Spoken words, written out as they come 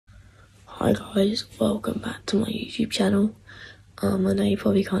Hi guys, welcome back to my YouTube channel. I know you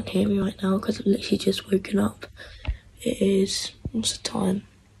probably can't hear me right now because I've literally just woken up. It is, what's the time?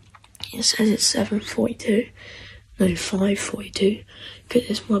 It says it's 7:42, no 5:42, because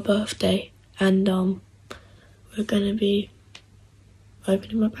it's my birthday and we're going to be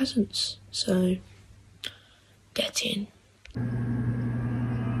opening my presents, so get in.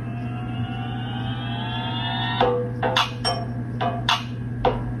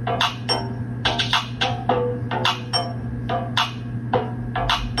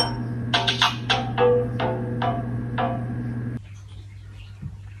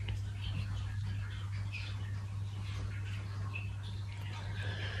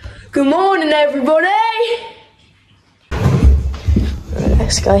 Good morning, everybody!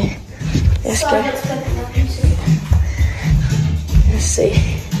 Let's go. Let's go. Let's see.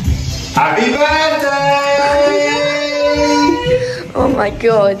 Happy birthday! Oh my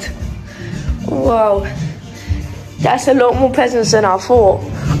god. Wow. That's a lot more presents than I thought.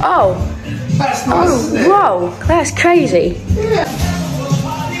 Oh. That's nice. Oh, wow. That's crazy. Yeah.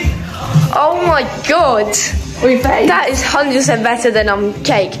 Oh my god. That is 100% better than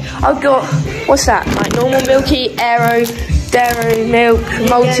cake. I've got, what's that? Like normal Milky, Aero, Dairy Milk,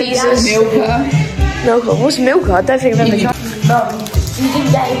 Maltesers. Milka. What's Milka? I don't think I've ever tried. You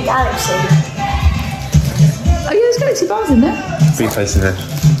didn't get a Galaxy. Oh yeah, there's Galaxy bars in there. Be facing there.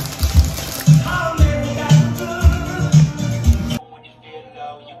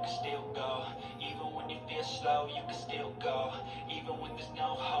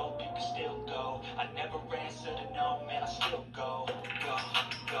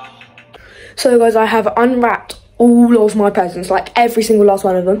 So guys, I have unwrapped all of my presents, like every single last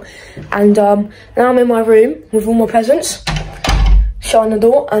one of them. And now I'm in my room with all my presents. Shut the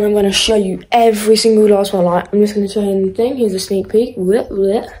door and I'm going to show you every single last one. Like, I'm just going to show you the thing. Here's a sneak peek.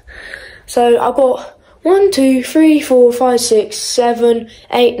 So I've got 1, 2, 3, 4, 5, 6, 7,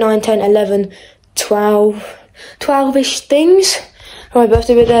 8, 9, 10, 11, 12, 12-ish things. For my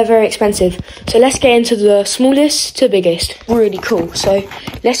birthday, but they're very expensive. So let's get into the smallest to biggest. Really cool. So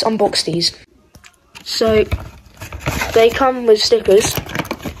let's unbox these. So they come with stickers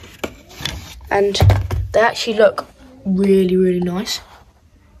and they actually look really, really nice.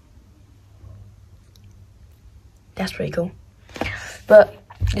 That's pretty cool. But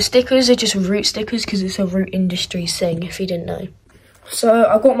the stickers are just Root stickers because it's a Root Industries thing, if you didn't know. So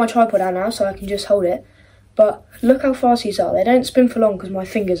I've got my tripod out now so I can just hold it. But look how fast these are. They don't spin for long because my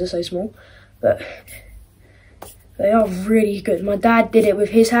fingers are so small. But they are really good. My dad did it with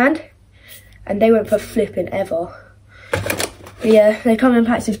his hand. And they went for flipping ever. But yeah, they come in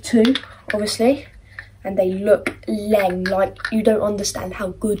packs of 2, obviously. And they look lame. Like, you don't understand how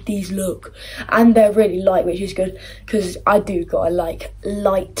good these look. And they're really light, which is good. Because I do gotta like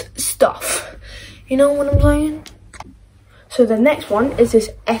light stuff. You know what I'm saying? So the next one is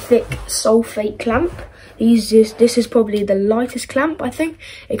this Ethic Sulfate clamp. This is probably the lightest clamp, I think.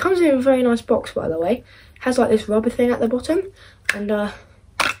 It comes in a very nice box, by the way. It has like this rubber thing at the bottom. And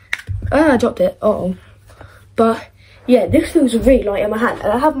I dropped it. Uh-oh. But yeah, this feels really light in my hand.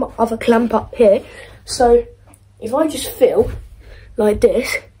 And I have my other clamp up here. So if I just feel like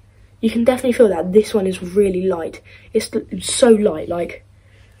this, you can definitely feel that this one is really light. It's so light, like,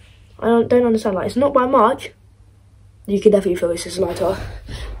 I don't understand. Like, it's not by much. You can definitely feel this is lighter.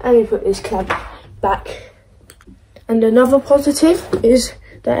 And we put this clamp back. And another positive is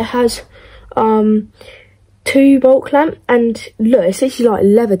that it has 2-bolt clamp, and look, it's literally like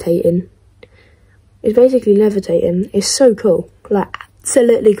levitating. It's basically levitating. It's so cool, like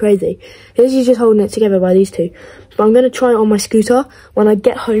absolutely crazy. This is just holding it together by these 2. But I'm going to try it on my scooter when I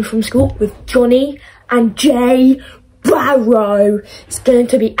get home from school with Johnny and Jay Barrow. It's going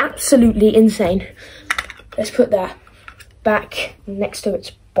to be absolutely insane. Let's put that back next to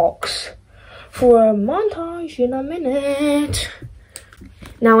its box for a montage in a minute.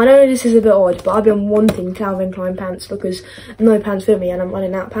 Now, I know this is a bit odd, but I've been wanting Calvin Klein pants because no pants fit me and I'm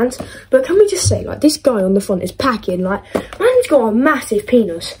running out of pants. But can we just say, like, this guy on the front is packing, like, man's got a massive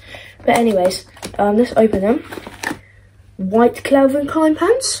penis. But anyways, let's open them. White Calvin Klein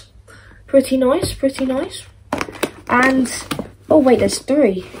pants. Pretty nice, pretty nice. And, oh wait, there's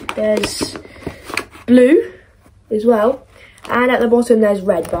 3. There's blue as well. And at the bottom there's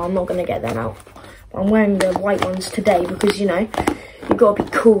red, but I'm not going to get them out. I'm wearing the white ones today because, you know, you've got to be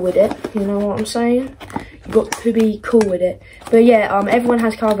cool with it. You know what I'm saying? You've got to be cool with it. But yeah, everyone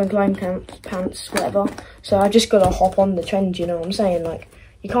has Calvin Klein pants, whatever. So I just got to hop on the trend, you know what I'm saying? Like,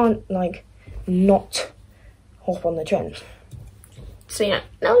 you can't, like, not hop on the trend. So, you know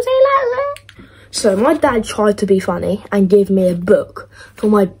what I'm saying? Like that. So my dad tried to be funny and give me a book for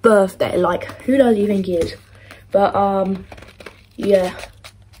my birthday. Like, who does he think he is? But yeah,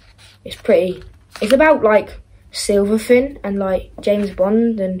 it's about like Silverfin and like James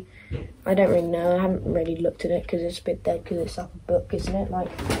Bond, and I don't really know. I haven't really looked at it because it's a bit dead, because it's like a book, isn't it? Like,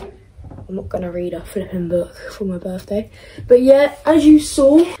 I'm not gonna read a flipping book for my birthday. But yeah, as you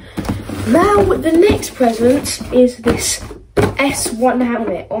saw, now the next present is this S1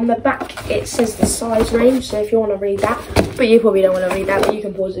 helmet. On the back it says the size range, so if you want to read that, but you probably don't want to read that, but you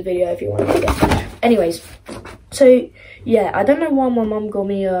can pause the video if you want to read it. Anyways, so yeah, I don't know why my mum got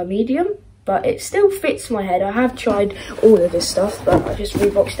me a medium, but it still fits my head. I have tried all of this stuff, but I just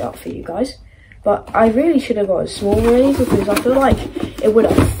reboxed it up for you guys. But I really should have got a small one because I feel like it would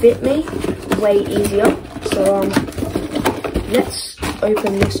have fit me way easier. So let's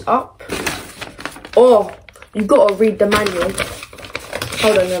open this up. Oh, you've got to read the manual.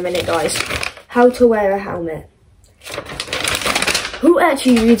 Hold on a minute, guys. How to wear a helmet. Who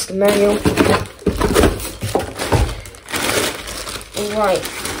actually reads the manual? Right,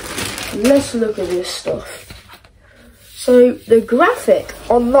 let's look at this stuff. So the graphic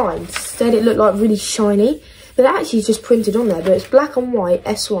online said it looked like really shiny, but it actually is just printed on there. But it's black and white,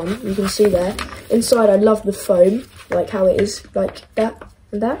 S1, you can see there. Inside, I love the foam, like how it is, like that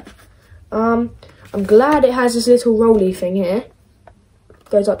and that. I'm glad it has this little rolly thing here.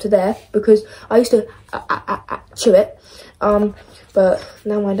 Goes up to there, because I used to chew it. But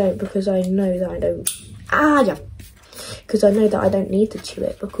now I don't, because I know that I don't. Yeah. Because I know that I don't need to chew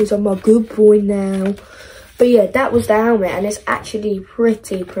it, because I'm a good boy now. But yeah, that was the helmet, and it's actually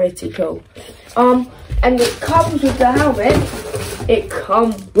pretty cool. And it comes with the helmet. It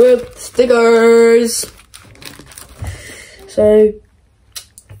comes with stickers. So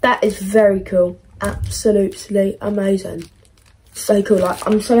that is very cool. Absolutely amazing. So cool. Like,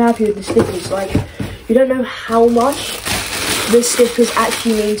 I'm so happy with the stickers. Like, you don't know how much the stickers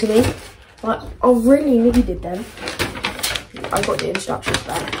actually mean to me. Like, I really needed them. I got the instructions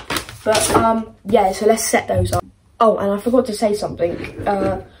back. But yeah, so let's set those up. Oh, and I forgot to say something.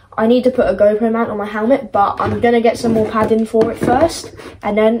 I need to put a GoPro mount on my helmet, but I'm gonna get some more padding for it first,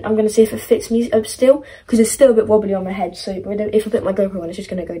 and then I'm gonna see if it fits me still, because it's still a bit wobbly on my head. So if I put my GoPro on, it's just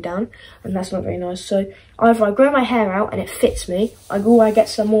gonna go down, and that's not very nice. So either I grow my hair out and it fits me, or I get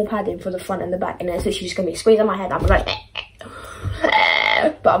some more padding for the front and the back, and then it's literally just gonna be squeezing my head. I'm like,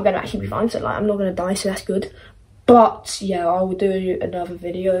 but I'm gonna actually be fine. So like, I'm not gonna die, so that's good. But yeah, I will do another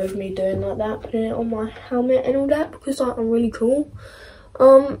video of me doing like that, putting it on my helmet and all that, because like, I'm really cool.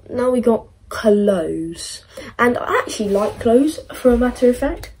 Now we got clothes, and I actually like clothes, for a matter of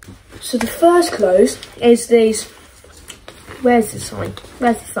fact. So the first clothes is these. Where's the sign?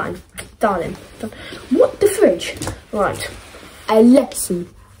 Where's the sign? Darling. What, the fridge? Right. Alessi.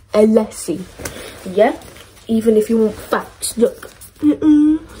 Yeah. Even if you want facts, look.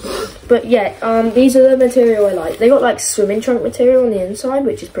 But yeah, these are the material I like. They got like swimming trunk material on the inside,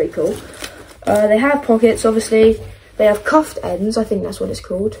 which is pretty cool. They have pockets, obviously. They have cuffed ends, I think that's what it's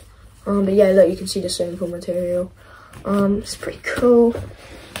called. But yeah, look, you can see the swimming pool material. It's pretty cool.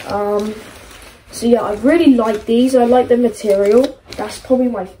 So yeah, I really like these. I like the material. That's probably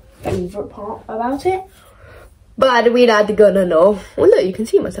my favourite part about it. But we not gonna know. Well, look, you can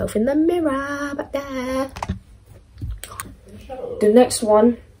see myself in the mirror back there. The next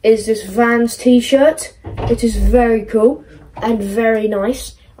one is this Vans t-shirt. It is very cool and very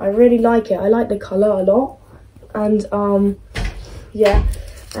nice. I really like it. I like the colour a lot. And yeah,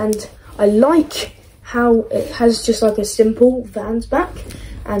 and I like how it has just like a simple Vans back.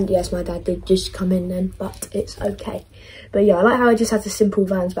 And yes, my dad did just come in then, but it's okay. But yeah, I like how it just has a simple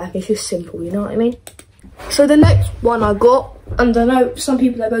Vans back. It's just simple, you know what I mean? So the next one I got, and I know some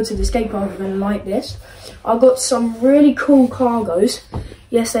people that go to the skate park are going to like this. I got some really cool cargos.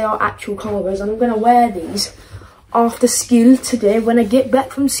 Yes, they are actual cargos, and I'm going to wear these after school today, when I get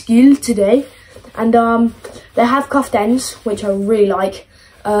back from school today. And they have cuffed ends, which I really like.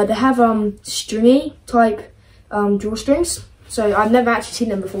 They have stringy type drawstrings. So I've never actually seen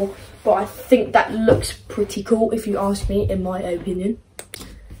them before, but I think that looks pretty cool, if you ask me, in my opinion.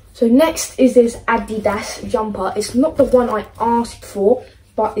 So next is this Adidas jumper. It's not the one I asked for,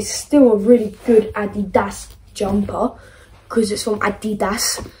 but it's still a really good Adidas jumper, because it's from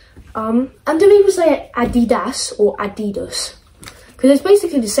Adidas. And do people say Adidas or Adidas? Because it's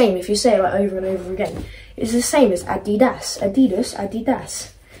basically the same if you say it like over and over again. It's the same as Adidas, Adidas,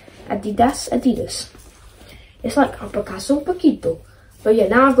 Adidas, Adidas, Adidas. It's like a Picasso Paquito. But yeah,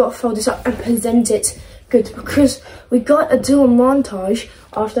 now I've got to fold this up and present it good, because we got to do a montage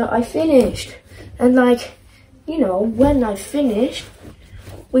after I finished. And like, you know, when I finished,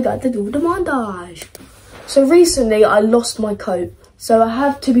 we got to do the montage. So recently I lost my coat. So I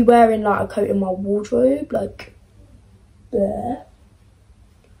have to be wearing like a coat in my wardrobe, like there.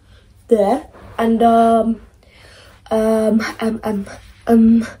 And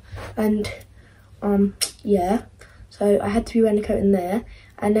yeah. So I had to be wearing a coat in there.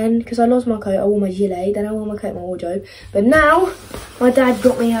 And then, because I lost my coat, I wore my gilet. Then I wore my coat in my wardrobe. But now, my dad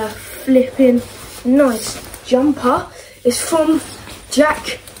got me a flipping nice jumper. It's from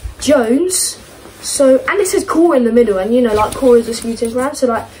Jack Jones. So, and it says Core in the middle. And you know, like Core is a scooters brand. So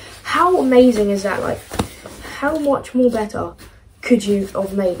like, how amazing is that? Like, how much more better could you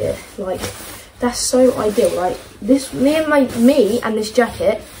have made it? Like, that's so ideal. Like, this, me and this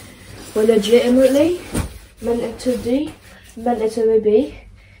jacket were legitimately meant to be.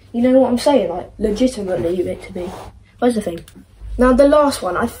 You know what I'm saying? Like, legitimately meant to be. Where's the thing? Now, the last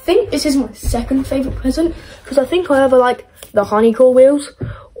one. I think this is my second favourite present. Because I think I either like the Honeycore wheels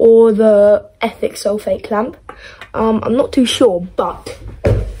or the Ethic sulfate clamp. I'm not too sure, but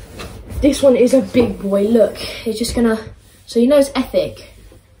this one is a big boy. Look, it's just gonna... So, you know it's Ethic.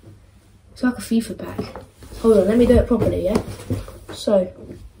 It's like a FIFA pack. Hold on, let me do it properly, yeah? So,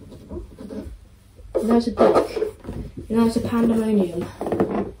 you know it's a deck. You know it's a pandemonium.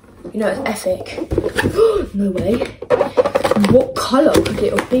 You know it's Ethic. No way. What colour could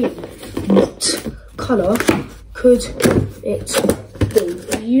it have been? What colour could it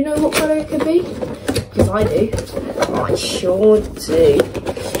be? You know what colour it could be? Because I do. I sure do.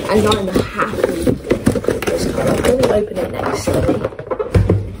 And I'm happy with this colour. I'm going to open it next to me.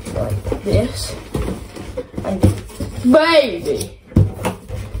 Like this. And baby!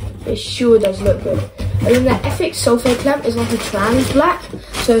 It sure does look good. And then the Ethic sulfate clamp is like a trans black,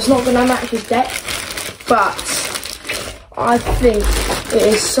 so it's not going to match his deck. But I think it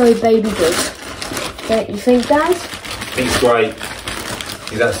is so baby good. Don't you think, Dad? It's great.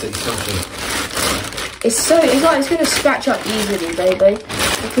 Is that something? It's like it's going to scratch up easily, baby.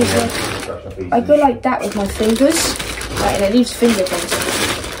 Because I go like that with my fingers, like, and it leaves fingerprints.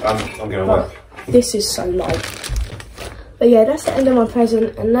 I'm going to work. This is so light. But yeah, that's the end of my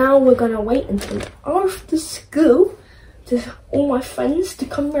present, and now we're gonna wait until after school to all my friends to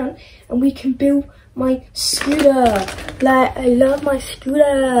come around and we can build my scooter. Like, I love my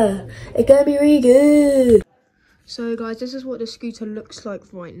scooter. It's gonna be really good. So guys, this is what the scooter looks like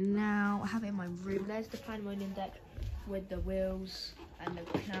right now. I have it in my room. There's the pandemonium deck with the wheels and the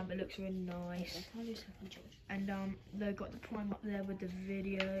clamp. It looks really nice. And they've got the prime up there with the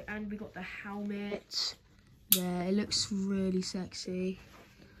video, and we got the helmet. Yeah, it looks really sexy.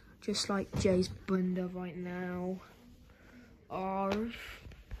 Just like Jay's bunda right now. Arf.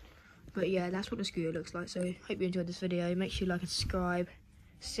 But yeah, that's what the scooter looks like. So hope you enjoyed this video. Make sure you like and subscribe.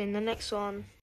 See you in the next one.